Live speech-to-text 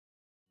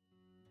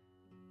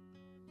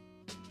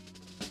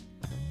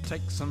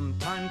Take some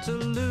time to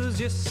lose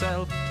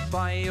yourself.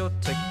 Buy your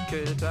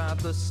ticket at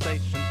the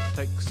station.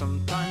 Take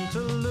some time to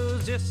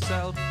lose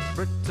yourself.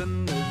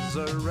 Britain is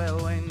a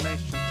railway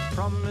nation.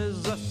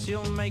 Promise us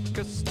you'll make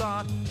a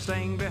start.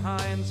 Staying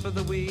behind's for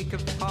the weak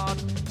of heart.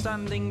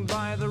 Standing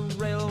by the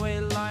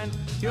railway line.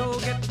 You'll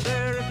get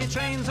there if your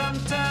train's on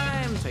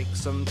time. Take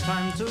some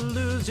time to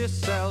lose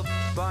yourself.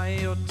 Buy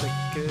your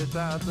ticket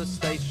at the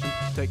station.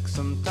 Take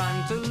some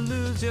time to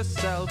lose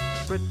yourself.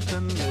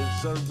 Britain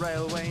is a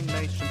railway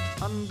nation.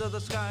 Under the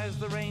skies,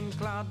 the rain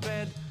cloud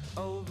bed.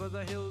 Over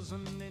the hills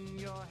and in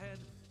your head.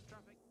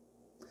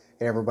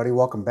 Hey everybody,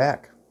 welcome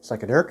back.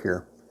 Psychederic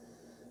here.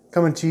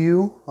 Coming to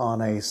you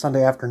on a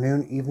Sunday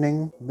afternoon,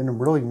 evening. Been a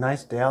really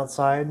nice day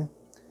outside.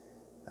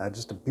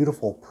 Just a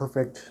beautiful,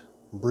 perfect,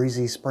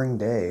 breezy spring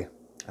day.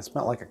 I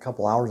spent like a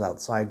couple hours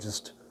outside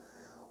just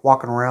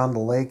walking around the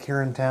lake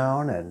here in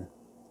town and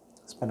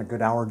spent a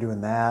good hour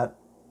doing that.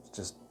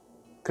 Just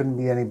couldn't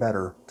be any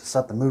better to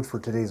set the mood for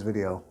today's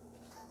video.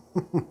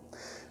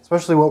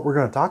 Especially what we're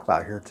going to talk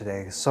about here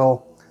today.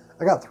 So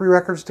I got 3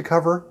 records to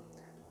cover.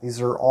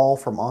 These are all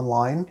from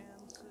online.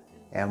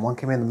 And one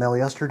came in the mail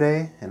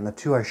yesterday, and the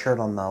 2 I shared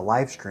on the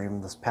live stream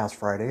this past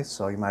Friday,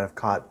 so you might have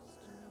caught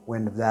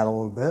wind of that a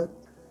little bit.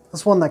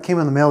 This one that came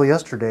in the mail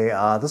yesterday,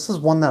 this is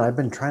one that I've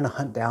been trying to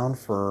hunt down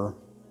for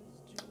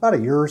about a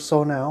year or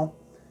so now.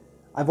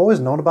 I've always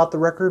known about the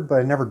record, but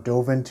I never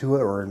dove into it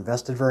or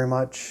invested very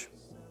much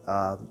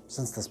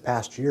since this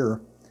past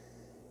year.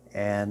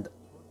 And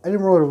I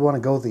didn't really want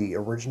to go the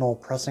original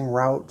pressing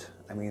route.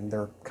 I mean,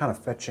 they're kind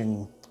of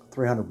fetching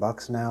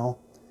 $300 now.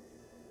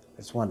 I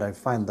just wanted to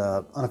find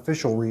the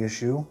unofficial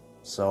reissue.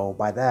 So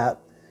by that,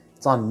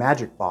 it's on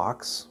Magic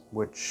Box,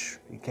 which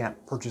you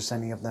can't purchase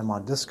any of them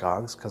on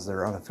Discogs because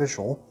they're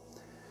unofficial.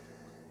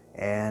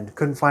 And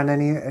couldn't find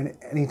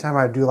any time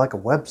I do like a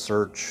web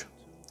search,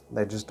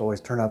 they just always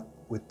turn up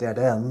with dead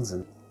ends.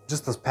 And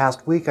just this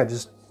past week, I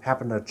just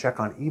happened to check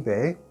on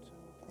eBay,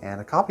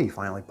 and a copy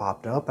finally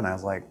popped up, and I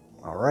was like,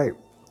 all right,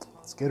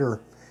 let's get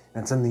her.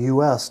 And it's in the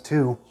US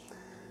too.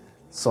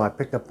 So I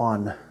picked up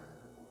on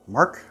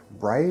Mark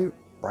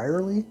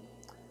Brierley,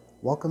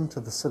 Welcome to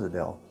the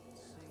Citadel.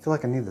 I feel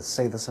like I need to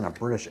say this in a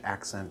British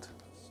accent.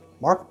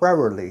 Mark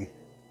Brierley,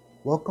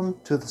 Welcome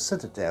to the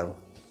Citadel.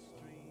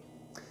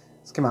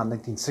 This came out in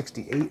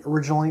 1968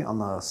 originally on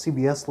the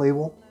CBS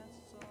label.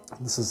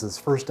 This is his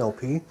first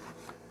LP.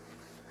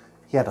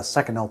 He had a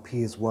second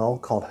LP as well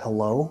called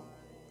Hello,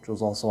 which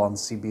was also on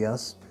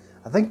CBS.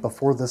 I think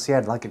before this he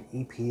had like an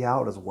EP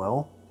out as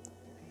well.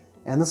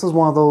 And this is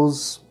one of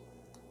those,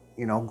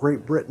 you know,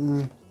 Great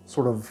Britain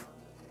sort of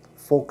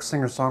folk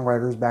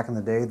singer-songwriters back in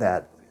the day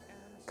that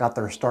got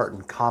their start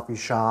in coffee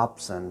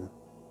shops and,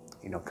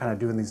 you know, kind of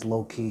doing these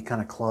low-key kind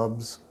of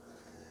clubs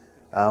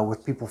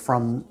with people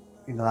from,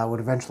 you know, that would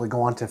eventually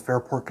go on to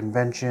Fairport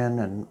Convention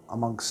and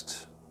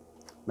amongst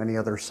many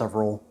other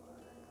several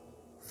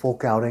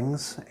folk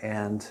outings.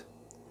 And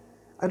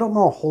I don't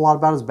know a whole lot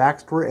about his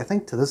backstory. I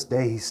think to this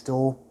day he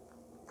still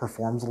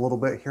performs a little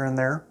bit here and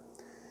there.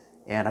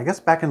 And I guess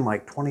back in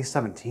like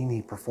 2017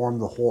 he performed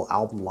the whole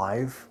album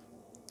live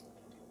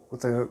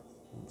with a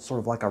sort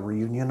of like a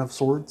reunion of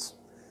sorts.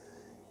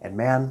 And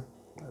man,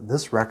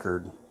 this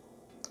record,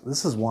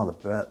 this is one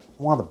of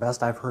the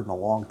best I've heard in a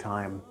long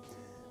time.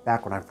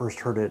 Back when I first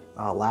heard it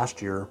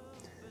last year.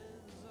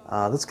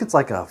 This gets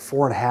like a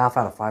 4.5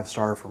 out of 5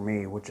 star for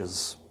me, which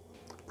is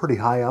pretty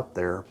high up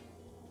there.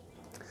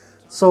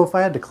 So if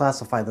I had to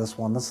classify this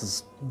one, this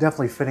is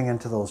definitely fitting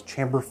into those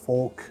chamber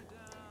folk,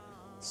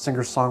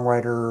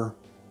 singer-songwriter,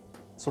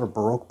 sort of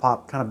Baroque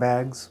pop kind of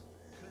bags,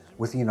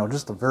 with, you know,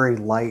 just a very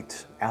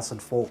light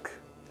acid folk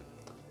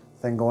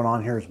thing going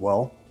on here as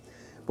well.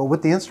 But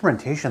with the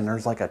instrumentation,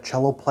 there's like a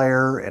cello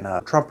player and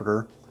a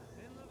trumpeter,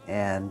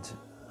 and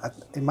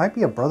it might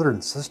be a brother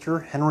and sister,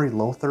 Henry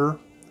Lothar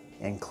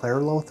and Claire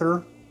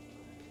Lothar.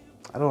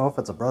 I don't know if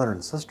it's a brother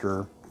and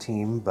sister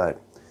team, but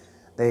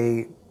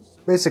they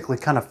basically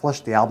kind of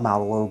fleshed the album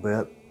out a little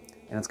bit,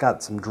 and it's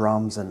got some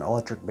drums and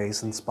electric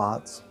bass in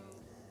spots,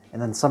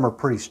 and then some are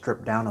pretty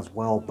stripped down as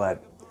well.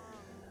 But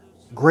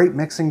great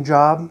mixing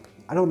job.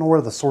 I don't know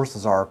where the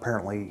sources are,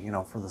 apparently, you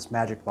know, for this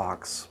Magic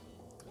Box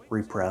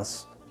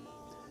repress,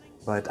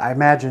 but I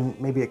imagine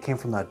maybe it came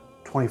from the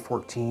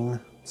 2014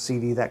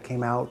 CD that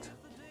came out.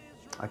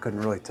 I couldn't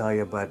really tell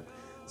you, but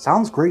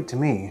sounds great to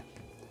me.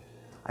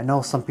 I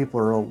know some people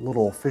are a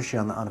little fishy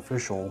on the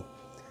unofficial.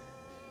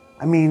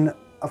 I mean,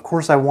 of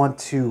course I want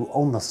to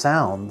own the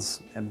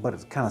sounds, but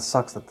it kind of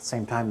sucks at the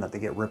same time that they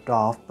get ripped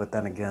off. But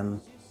then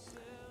again,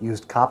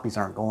 used copies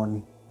aren't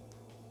going,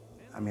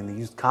 I mean, the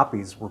used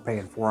copies we're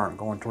paying for aren't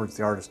going towards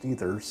the artist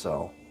either,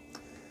 so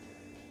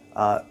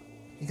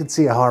you can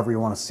see it however you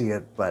want to see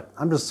it, but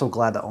I'm just so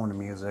glad to own the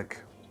music.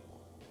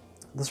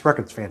 This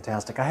record's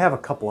fantastic. I have a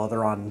couple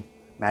other on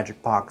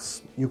Magic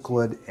Box,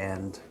 Euclid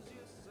and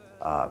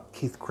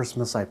Keith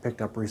Christmas I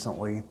picked up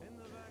recently.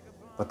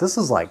 But this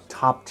is like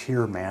top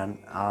tier, man.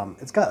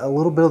 It's got a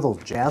little bit of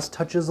those jazz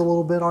touches a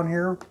little bit on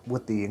here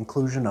with the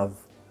inclusion of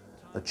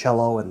the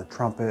cello and the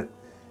trumpet.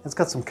 It's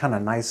got some kind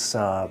of nice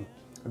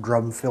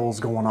drum fills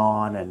going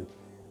on, and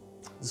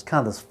just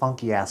kind of this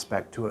funky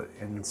aspect to it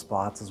in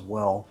spots as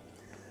well.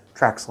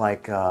 Tracks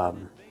like, I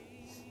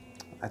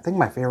think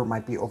my favorite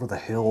might be Over the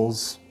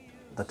Hills,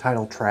 the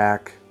title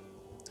track,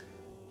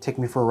 Take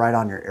Me for a Ride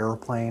on Your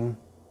Airplane.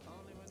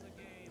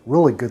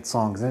 Really good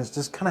songs, and it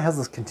just kind of has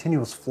this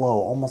continuous flow,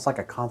 almost like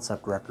a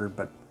concept record,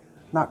 but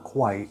not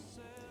quite.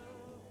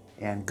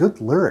 And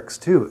good lyrics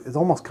too. It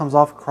almost comes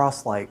off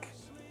across like,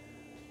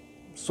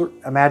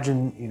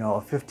 imagine, you know,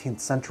 a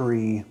 15th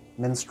century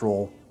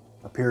minstrel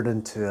appeared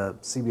into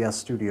CBS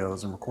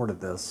studios and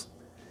recorded this.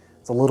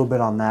 It's a little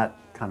bit on that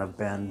kind of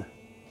bend.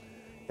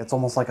 It's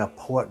almost like a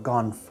poet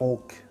gone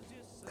folk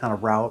kind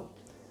of route.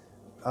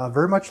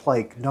 Very much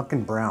like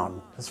Duncan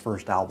Brown, his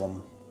first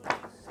album.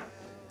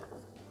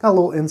 Got a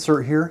little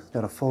insert here,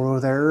 got a photo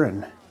there,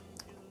 and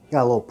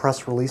got a little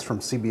press release from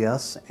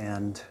CBS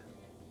and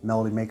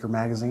Melody Maker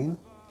magazine.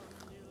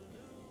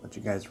 Let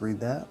you guys read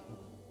that.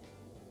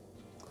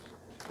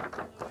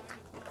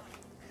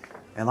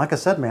 And like I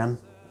said, man,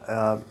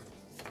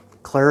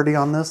 clarity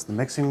on this, the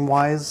mixing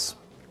wise,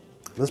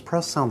 this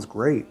press sounds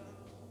great.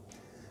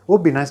 It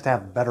would be nice to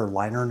have better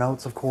liner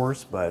notes, of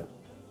course, but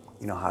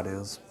you know how it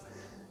is.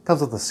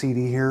 Comes with a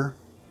CD here.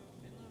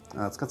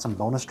 It's got some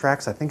bonus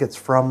tracks. I think it's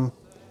from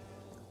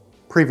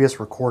previous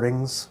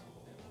recordings,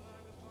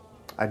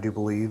 I do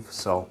believe.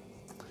 So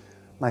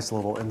nice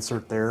little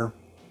insert there.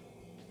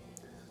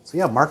 So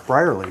yeah, Mark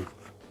Brierly,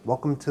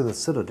 welcome to the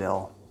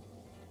Citadel.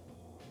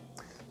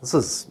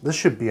 This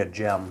should be a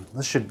gem.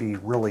 This should be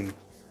really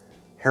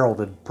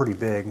heralded pretty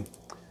big.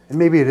 And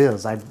maybe it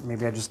is.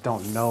 Maybe I just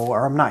don't know,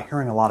 or I'm not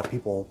hearing a lot of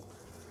people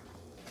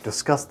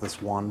discuss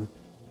this one,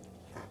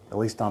 at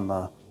least on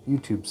the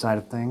YouTube side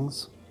of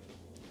things.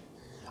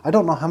 I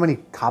don't know how many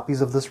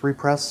copies of this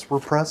repress were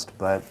pressed,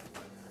 but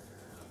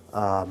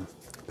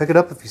pick it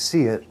up if you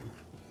see it.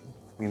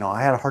 You know,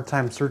 I had a hard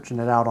time searching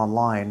it out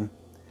online,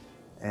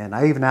 and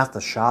I even asked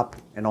the shop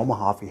in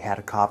Omaha if he had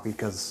a copy,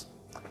 because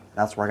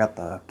that's where I got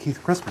the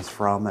Keith Christmas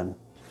from, and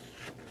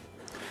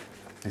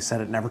they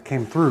said it never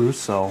came through,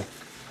 so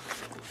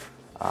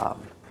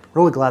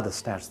really glad to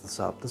snatch this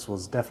up. This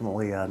was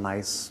definitely a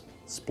nice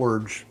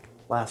splurge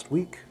last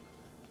week.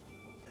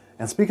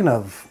 And speaking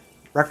of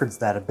records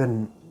that have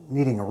been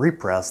needing a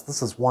repress,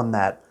 this is one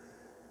that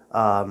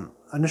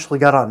initially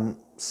got on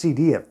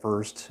CD at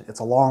first. It's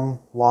a long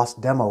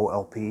lost demo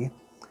LP,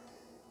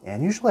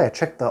 and usually I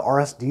check the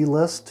RSD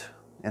list,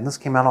 and this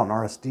came out on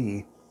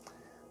RSD.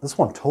 This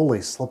one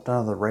totally slipped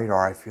under the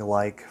radar, I feel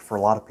like, for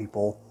a lot of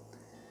people,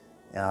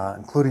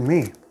 including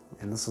me.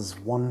 And this is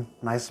one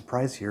nice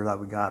surprise here that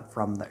we got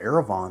from the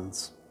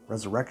Aravons,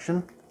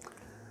 Resurrection.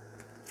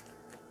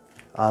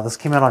 This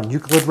came out on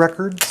Euclid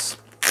Records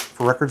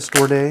for Record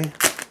Store Day.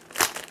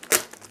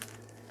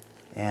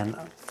 And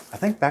I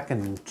think back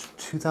in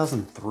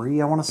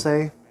 2003, I want to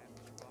say,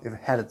 it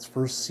had its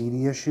first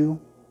CD issue.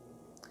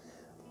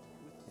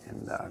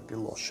 And get a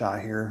little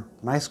shot here.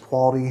 Nice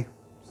quality.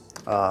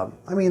 I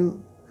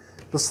mean,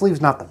 the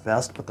sleeve's not the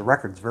best, but the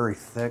record's very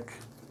thick.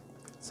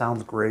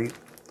 Sounds great.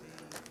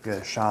 Get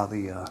a shot of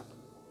the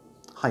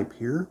hype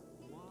here.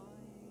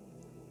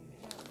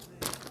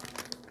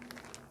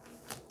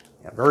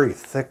 Yeah, very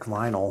thick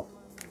vinyl.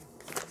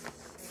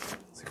 Let's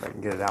see if I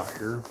can get it out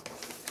here.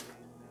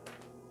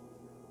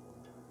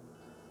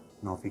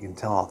 I don't know if you can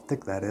tell how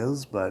thick that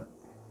is, but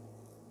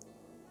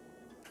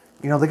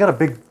you know, they got a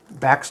big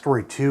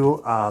backstory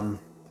too. I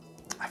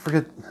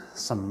forget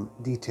some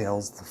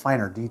details, the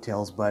finer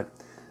details, but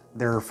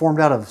they're formed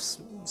out of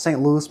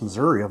St. Louis,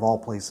 Missouri, of all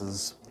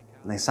places.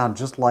 And they sound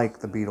just like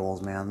the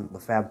Beatles, man. The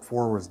Fab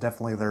Four was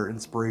definitely their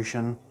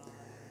inspiration.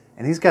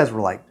 And these guys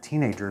were like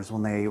teenagers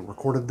when they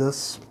recorded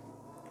this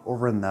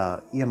over in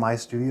the EMI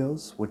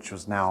Studios, which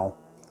was now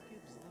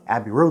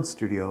Abbey Road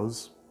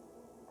Studios.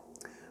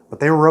 But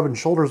they were rubbing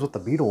shoulders with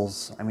the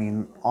Beatles, I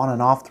mean, on and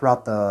off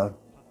throughout the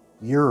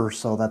year or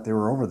so that they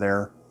were over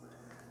there.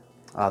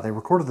 They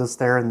recorded this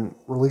there and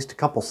released a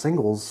couple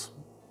singles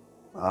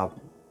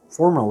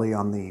formerly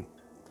on the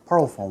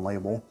Parlophone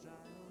label.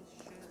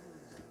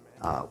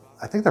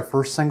 I think their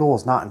first single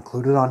was not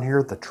included on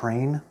here, The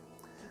Train,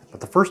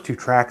 but the first two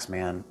tracks,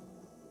 man,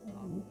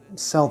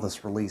 sell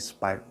this release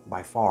by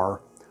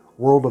far.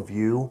 World of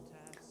You,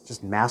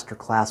 just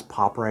masterclass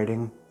pop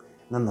writing.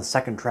 And then the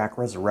second track,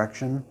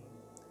 Resurrection.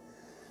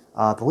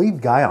 The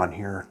lead guy on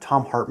here,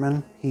 Tom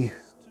Hartman, he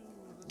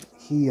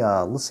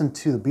listened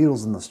to the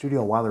Beatles in the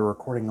studio while they were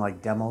recording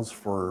like demos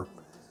for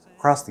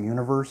Across the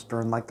Universe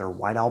during like their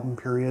White Album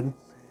period.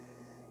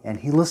 And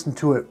he listened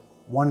to it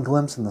one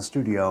glimpse in the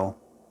studio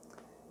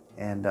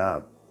and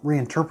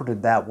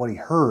reinterpreted that, what he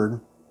heard,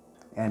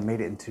 and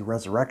made it into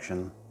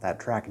Resurrection, that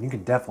track. And you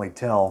can definitely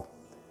tell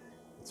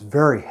it's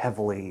very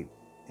heavily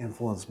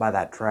influenced by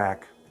that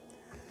track.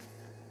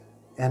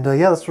 And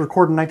yeah, this was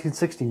recorded in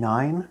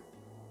 1969.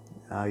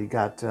 You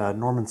got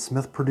Norman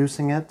Smith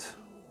producing it,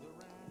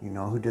 you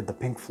know, who did the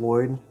Pink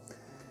Floyd.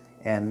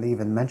 And they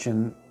even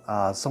mentioned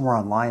somewhere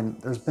online,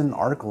 there's been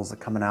articles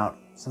that coming out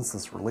since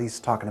this release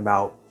talking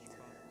about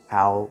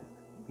how,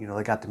 you know,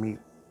 they got to meet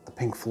the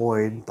Pink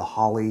Floyd, the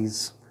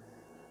Hollies.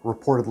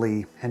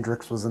 Reportedly,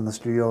 Hendrix was in the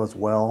studio as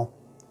well.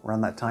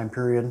 around that time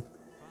period.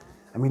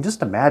 I mean,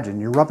 just imagine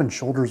you're rubbing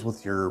shoulders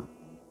with your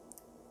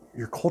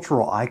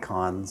cultural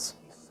icons,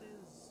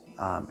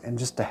 and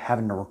just to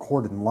having to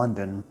record in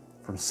London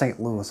from St.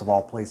 Louis of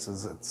all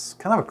places. It's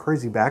kind of a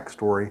crazy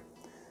backstory,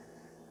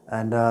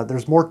 and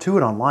there's more to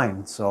it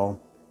online, so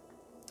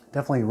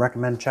definitely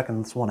recommend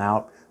checking this one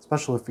out,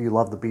 especially if you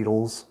love the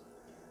Beatles.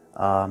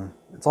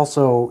 It's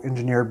also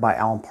engineered by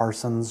Alan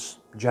Parsons,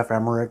 Jeff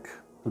Emmerich,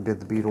 who did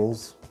the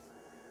Beatles.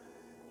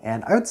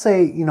 And I would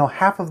say, you know,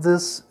 half of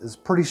this is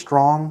pretty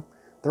strong.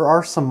 There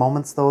are some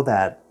moments, though,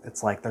 that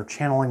it's like they're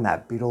channeling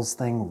that Beatles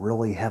thing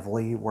really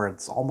heavily, where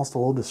it's almost a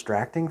little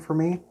distracting for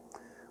me.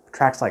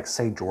 Tracks like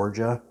Say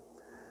Georgia,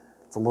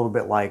 it's a little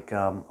bit like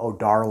Oh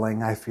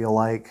Darling, I feel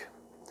like.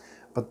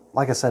 But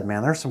like I said,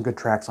 man, there's some good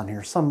tracks on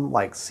here. Some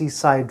like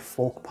seaside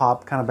folk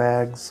pop kind of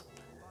bags.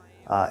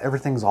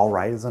 Everything's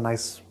Alright is a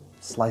nice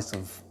slice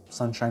of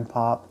sunshine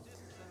pop.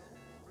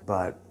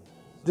 But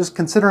just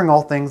considering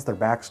all things, their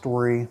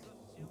backstory,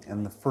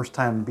 and the first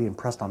time being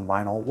pressed on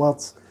vinyl, well,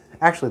 it's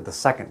actually the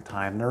second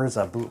time. There is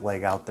a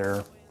bootleg out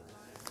there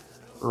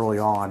early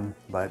on,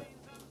 but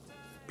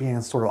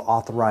being sort of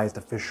authorized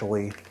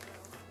officially,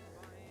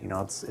 you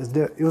know,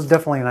 it was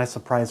definitely a nice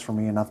surprise for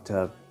me, enough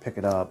to pick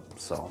it up,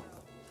 so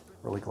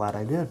really glad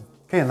I did.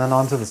 Okay, and then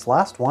on to this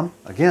last one.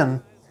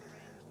 Again,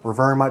 we're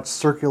very much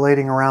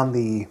circulating around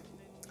the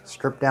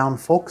stripped down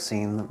folk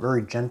scene,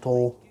 very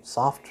gentle,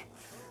 soft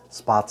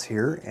spots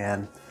here,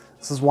 and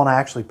this is one I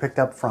actually picked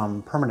up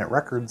from Permanent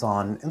Records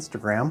on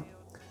Instagram.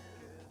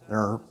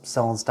 They're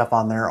selling stuff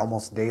on there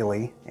almost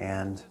daily,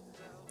 and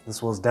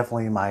this was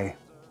definitely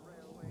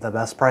the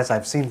best price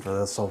I've seen for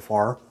this so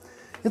far.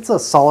 It's a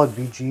solid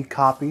VG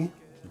copy,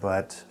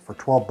 but for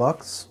 12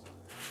 bucks,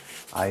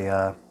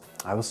 I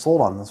was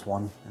sold on this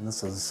one, and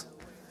this is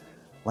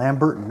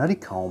Lambert and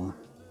Nuttycombe,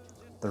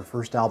 their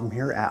first album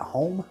here, At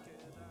Home.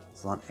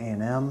 It's on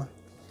A&M.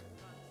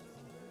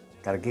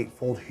 Got a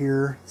gatefold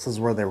here. This is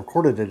where they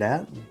recorded it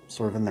at,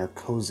 sort of in their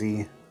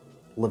cozy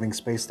living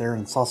space there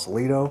in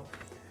Sausalito.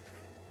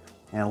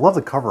 And I love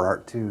the cover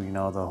art too, you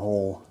know, the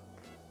whole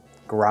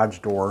garage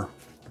door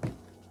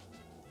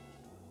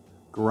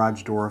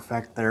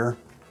effect there.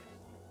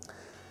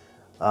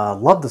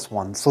 Love this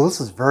one. So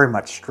this is very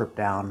much stripped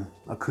down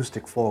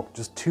acoustic folk,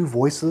 just two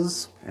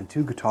voices and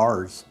two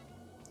guitars.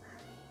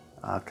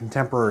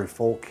 Contemporary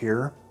folk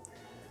here.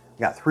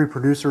 Got 3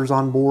 producers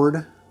on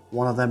board,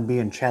 one of them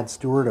being Chad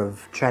Stewart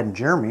of Chad and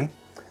Jeremy.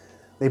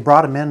 They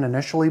brought him in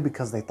initially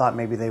because they thought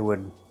maybe they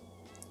would,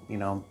 you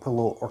know, put a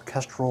little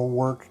orchestral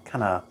work,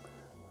 kind of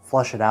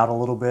flush it out a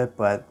little bit,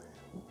 but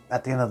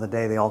at the end of the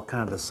day, they all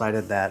kind of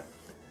decided that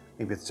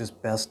maybe it's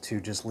just best to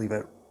just leave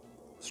it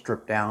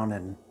stripped down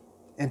and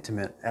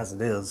intimate as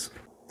it is.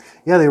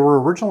 Yeah, they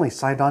were originally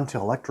signed on to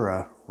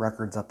Elektra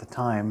Records at the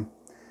time,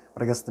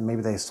 but I guess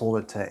maybe they sold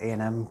it to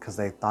A&M because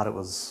they thought it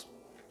was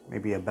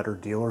maybe a better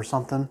deal or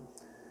something.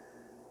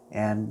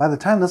 And by the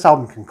time this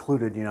album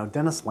concluded, you know,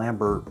 Dennis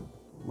Lambert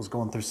was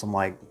going through some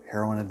like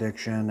heroin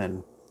addiction,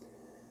 and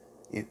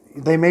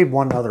they made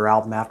one other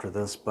album after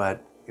this,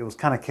 but it was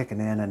kind of kicking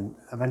in and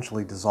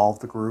eventually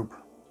dissolved the group.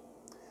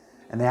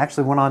 And they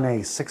actually went on a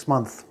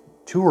 6-month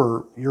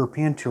tour,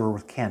 European tour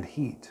with Canned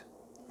Heat,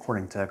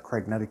 according to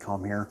Craig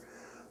Nuttycombe here,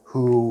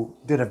 who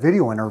did a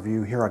video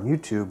interview here on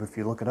YouTube. If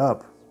you look it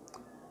up,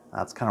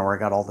 that's kind of where I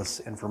got all this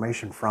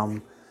information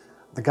from.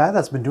 The guy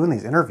that's been doing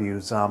these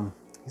interviews,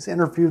 he's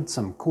interviewed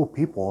some cool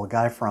people. A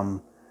guy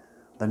from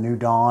The New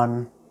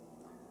Dawn,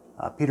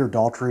 Peter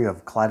Daltrey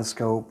of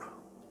Kaleidoscope,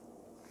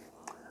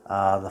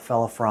 the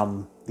fella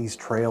from These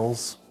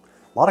Trails.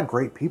 A lot of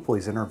great people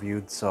he's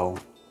interviewed, so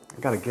I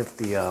gotta get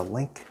the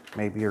link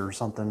maybe or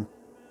something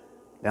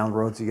down the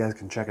road so you guys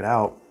can check it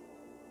out.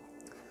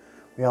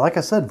 Yeah, like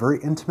I said, very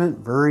intimate,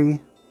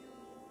 very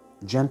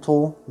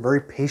gentle,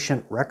 very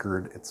patient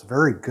record. It's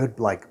very good,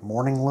 like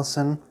morning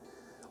listen,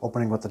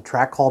 opening with a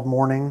track called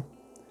Morning.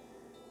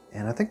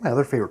 And I think my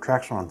other favorite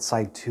tracks are on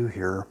side 2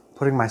 here.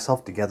 Putting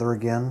Myself Together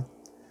Again.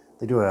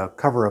 They do a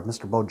cover of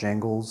Mr.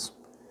 Bojangles.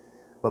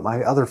 But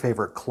my other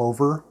favorite,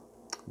 Clover,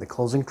 the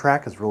closing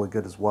track, is really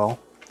good as well.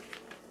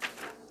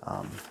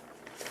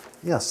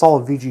 Yeah,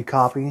 solid VG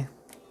copy.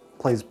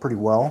 Plays pretty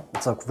well.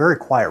 It's a very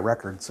quiet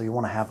record, so you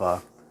want to have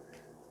a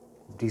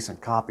decent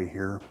copy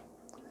here.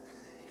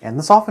 And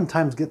this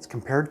oftentimes gets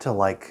compared to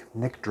like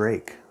Nick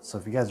Drake. So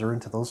if you guys are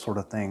into those sort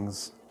of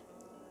things,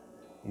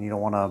 and you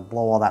don't want to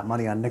blow all that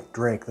money on Nick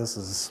Drake, this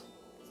is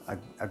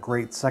a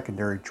great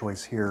secondary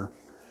choice here.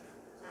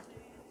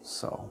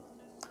 So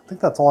I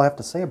think that's all I have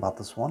to say about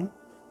this one.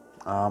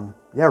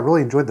 Yeah, I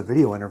really enjoyed the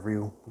video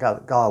interview.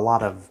 Got a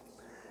lot of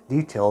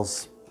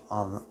details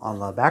on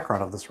the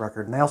background of this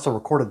record. And they also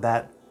recorded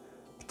that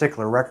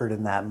particular record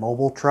in that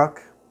mobile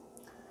truck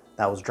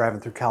that was driving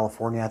through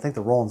California. I think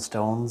the Rolling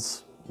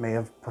Stones may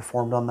have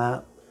performed on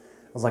that.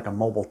 It was like a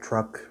mobile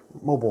truck,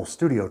 mobile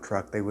studio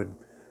truck. They would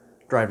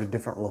drive to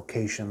different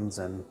locations,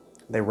 and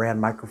they ran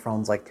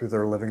microphones like through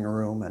their living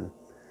room, and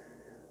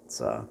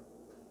it's a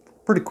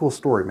pretty cool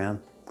story,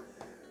 man.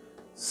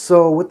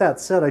 So with that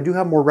said, I do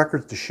have more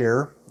records to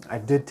share. I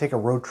did take a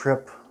road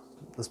trip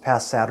this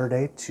past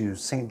Saturday to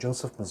St.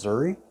 Joseph,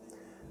 Missouri.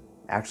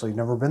 Actually,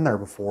 never been there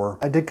before.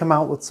 I did come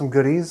out with some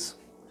goodies,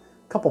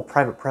 a couple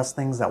private press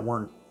things that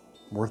weren't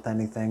worth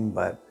anything,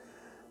 but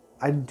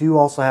I do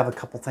also have a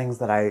couple things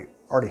that I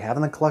already have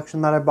in the collection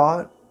that I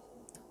bought,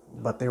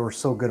 but they were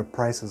so good at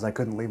prices I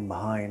couldn't leave them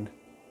behind.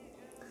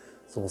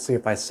 So we'll see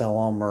if I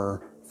sell them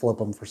or flip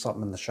them for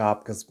something in the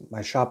shop, because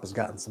my shop has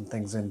gotten some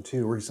things in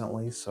too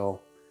recently,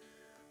 so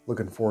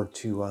looking forward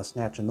to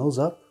snatching those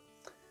up.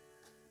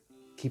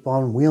 Keep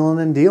on wheeling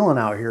and dealing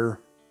out here.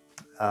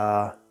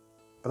 But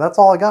that's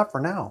all I got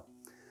for now.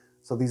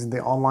 So these are the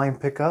online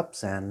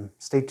pickups, and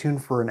stay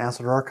tuned for an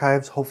Acid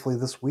Archives hopefully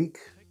this week.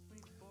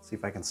 See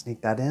if I can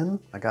sneak that in.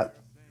 I got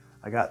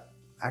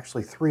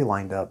actually 3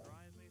 lined up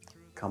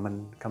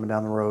coming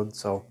down the road.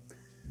 So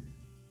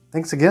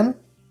thanks again,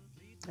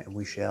 and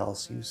we shall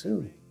see you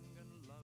soon.